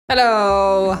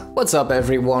Hello! What's up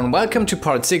everyone? Welcome to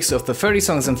part 6 of the 30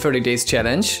 songs in 30 days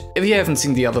challenge. If you haven't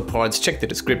seen the other parts, check the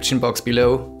description box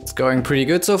below. It's going pretty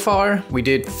good so far. We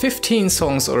did 15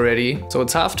 songs already, so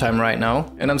it's halftime right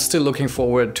now, and I'm still looking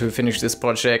forward to finish this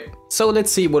project. So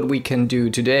let's see what we can do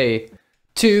today.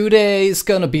 Today is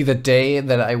gonna be the day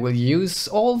that I will use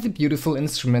all the beautiful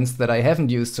instruments that I haven't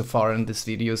used so far in this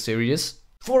video series.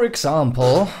 For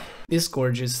example, this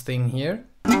gorgeous thing here.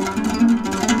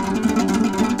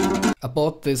 I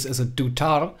bought this as a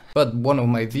dutar, but one of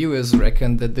my viewers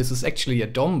reckoned that this is actually a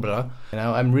dombra.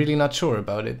 Now I'm really not sure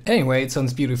about it. Anyway, it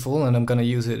sounds beautiful and I'm gonna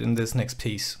use it in this next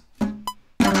piece.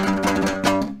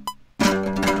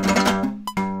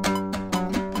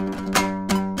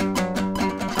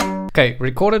 Okay,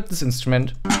 recorded this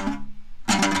instrument.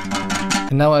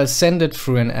 And now I'll send it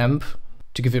through an amp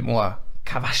to give it more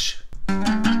kavash.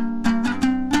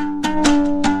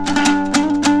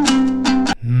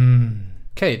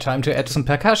 Okay, time to add some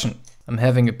percussion. I'm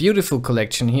having a beautiful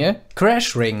collection here.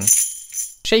 Crash ring,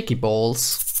 shaky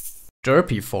balls,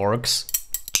 derpy forks,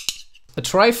 a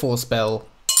triforce bell,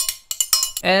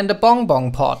 and a bong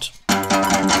bong pot.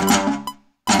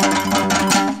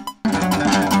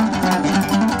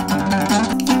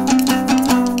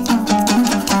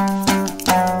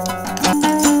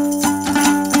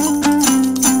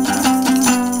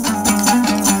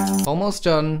 Almost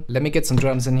done. Let me get some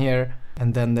drums in here.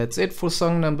 And then that's it for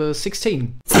song number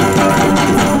 16.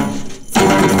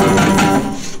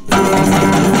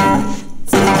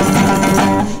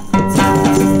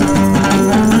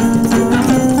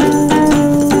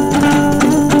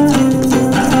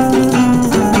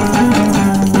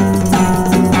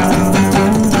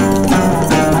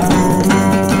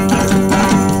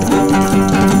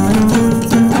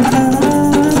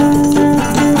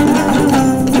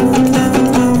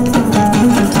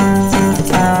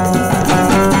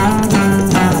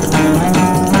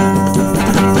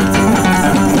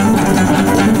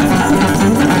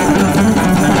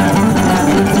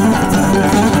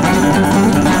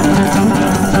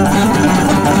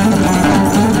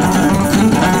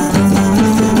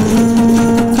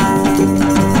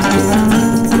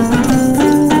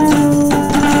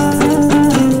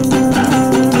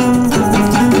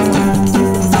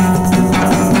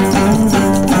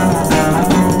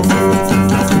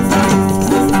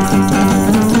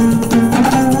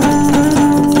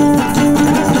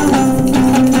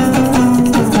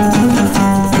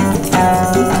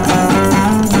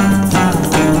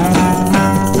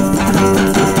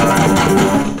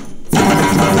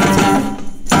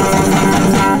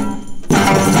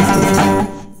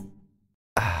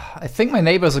 I think my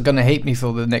neighbors are gonna hate me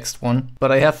for the next one,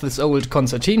 but I have this old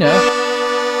concertina,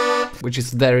 which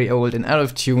is very old and out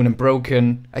of tune and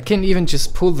broken. I can't even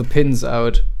just pull the pins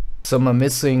out. Some are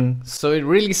missing, so it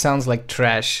really sounds like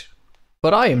trash.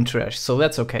 But I am trash, so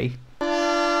that's okay.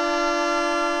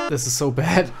 This is so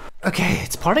bad. Okay,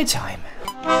 it's party time.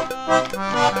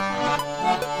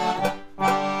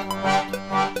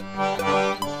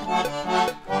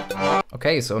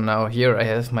 Okay, so now here I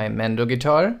have my mando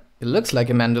guitar. It looks like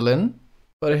a mandolin,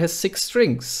 but it has 6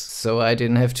 strings, so I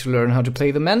didn't have to learn how to play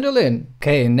the mandolin.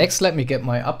 Okay, next let me get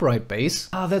my upright bass.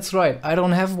 Ah, that's right, I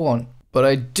don't have one. But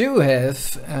I do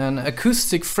have an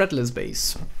acoustic fretless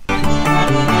bass.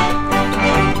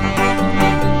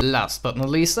 Last but not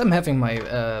least, I'm having my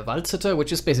Walzeta,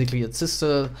 which is basically its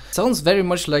sister. Sounds very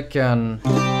much like an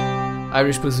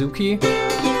Irish bouzouki,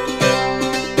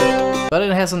 but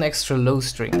it has an extra low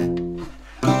string.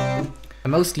 I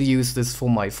mostly use this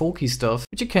for my folky stuff,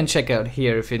 which you can check out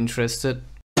here if you're interested.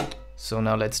 So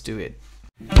now let's do it.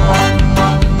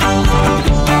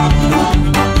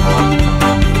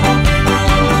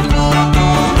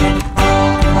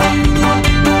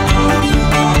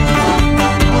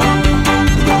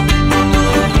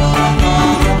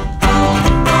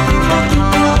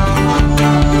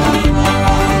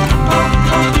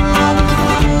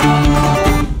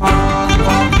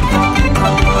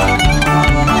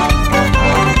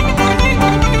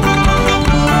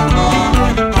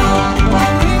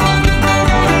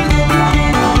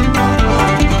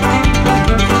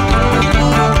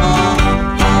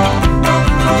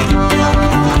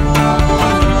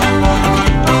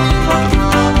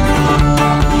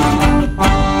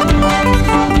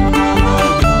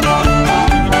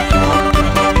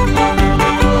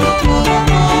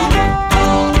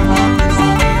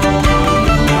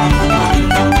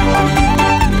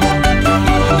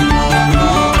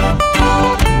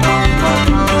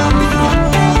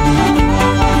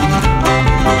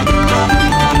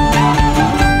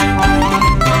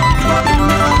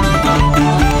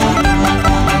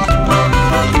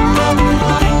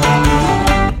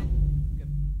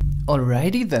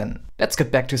 Alrighty then, let's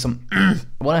get back to some I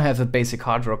wanna have a basic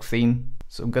hard rock theme,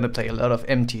 so I'm gonna play a lot of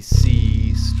empty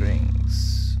C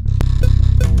strings.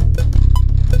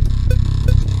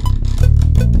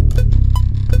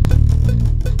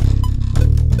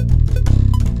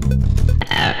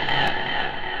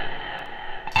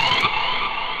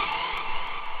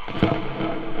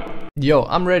 Yo,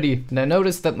 I'm ready, and I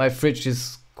noticed that my fridge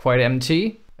is quite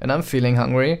empty, and I'm feeling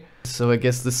hungry, so I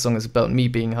guess this song is about me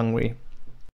being hungry.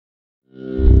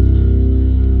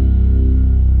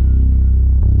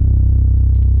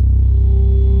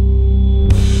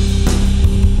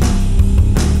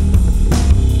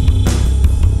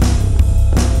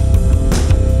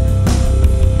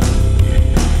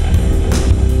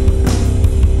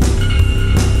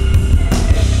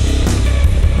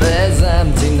 There's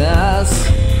emptiness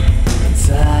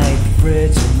inside the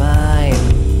fridge of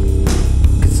mine,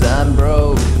 'cause I'm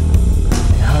broke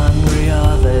and hungry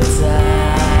all the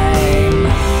time.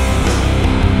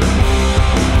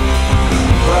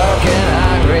 Broke and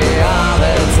hungry all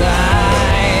the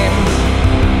time.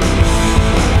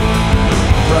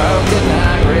 Broke and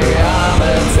hungry all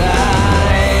the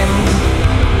time.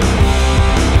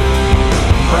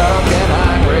 Broke and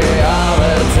hungry all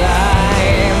the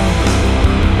time.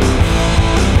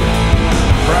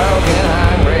 Broken,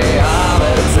 hungry all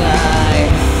the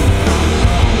time.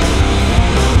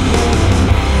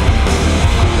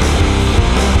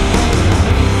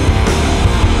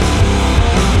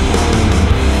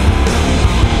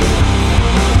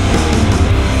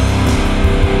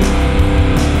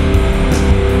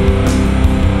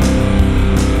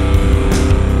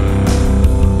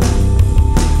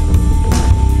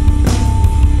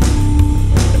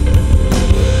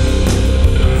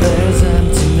 There's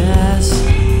emptiness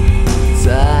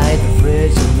inside the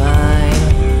fridge of mine,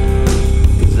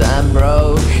 'cause I'm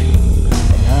broke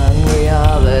and hungry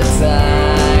all the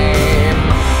time.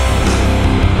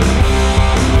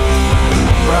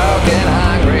 Broke and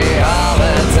hungry all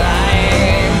the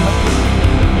time.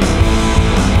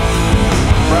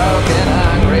 Broke and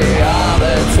hungry all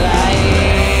the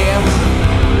time.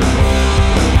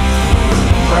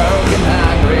 Broke and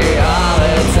hungry all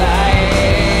the time.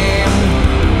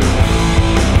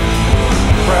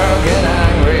 Broken,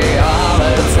 hungry all the time. Broken, hungry all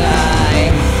the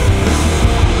time.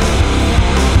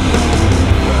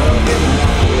 Broken,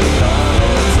 hungry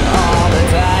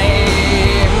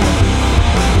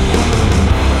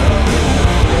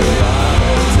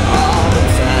all the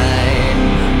time.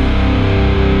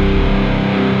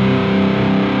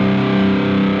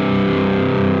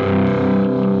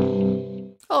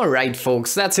 Alright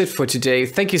folks, that's it for today.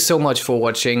 Thank you so much for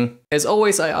watching. As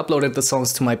always, I uploaded the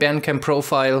songs to my Bandcamp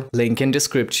profile, link in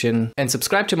description. And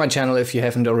subscribe to my channel if you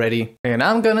haven't already. And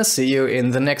I'm gonna see you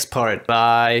in the next part.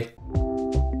 Bye!